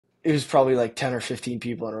it was probably like 10 or 15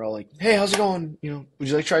 people in a row, like, hey, how's it going? Would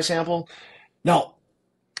you like to try a sample? No.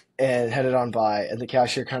 And headed on by. And the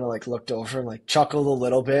cashier kind of like looked over and like chuckled a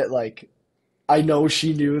little bit. Like, I know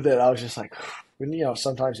she knew that I was just like, when,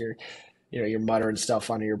 sometimes you're muttering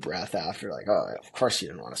stuff under your breath after, like, oh, of course you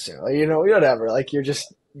didn't want to sample, whatever. Like, you're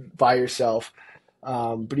just by yourself.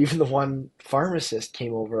 But even the one pharmacist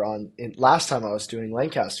came over last time I was doing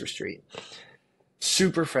Lancaster Street.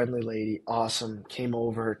 Super friendly lady, awesome. Came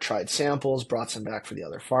over, tried samples, brought some back for the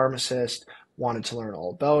other pharmacist, wanted to learn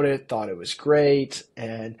all about it, thought it was great,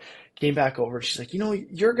 and came back over. She's like,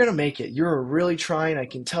 you're gonna make it. You're really trying. I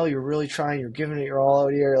can tell you're really trying. You're giving it your all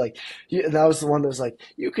out here. Like, and that was the one that was like,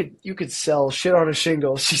 you could sell shit on a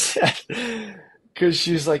shingle. She said, because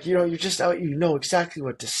she was like, you're just out. You know exactly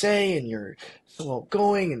what to say, and you're so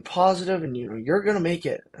outgoing and positive, and you're gonna make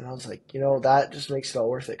it. And I was like, that just makes it all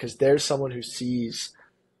worth it because there's someone who sees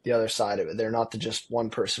the other side of it. They're not the just one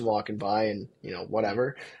person walking by and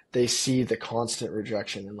whatever. They see the constant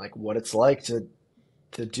rejection and like what it's like to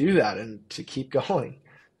do that and to keep going.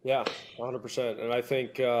 Yeah, 100%. And I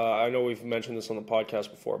think I know we've mentioned this on the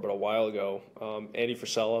podcast before, but a while ago, Andy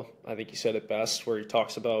Frisella, I think he said it best, where he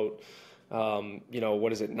talks about,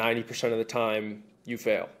 what is it, 90% of the time you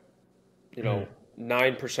fail. You know,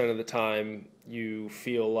 Mhm. 9% of the time you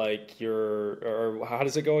feel like or how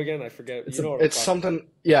does it go again? I forget. It's You know what I'm it's talking about. something.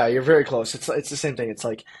 Yeah, you're very close. It's the same thing. It's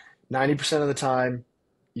like 90% of the time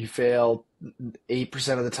you fail.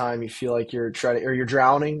 8% of the time you feel like you're treading or you're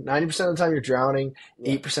drowning. 90% of the time you're drowning.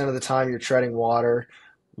 Yeah. 8% of the time you're treading water.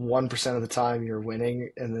 1% of the time you're winning.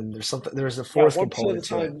 And then there's a Yeah, fourth 1% of component the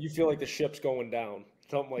to it. time you feel like the ship's going down.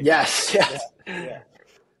 Something like that. Yes, Yeah, yes. yeah,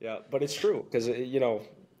 yeah. But it's true because,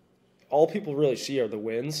 all people really see are the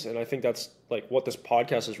wins, and I think that's like what this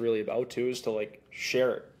podcast is really about too, is to like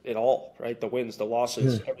share it all, right? The wins, the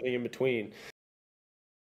losses, Mhm. everything in between.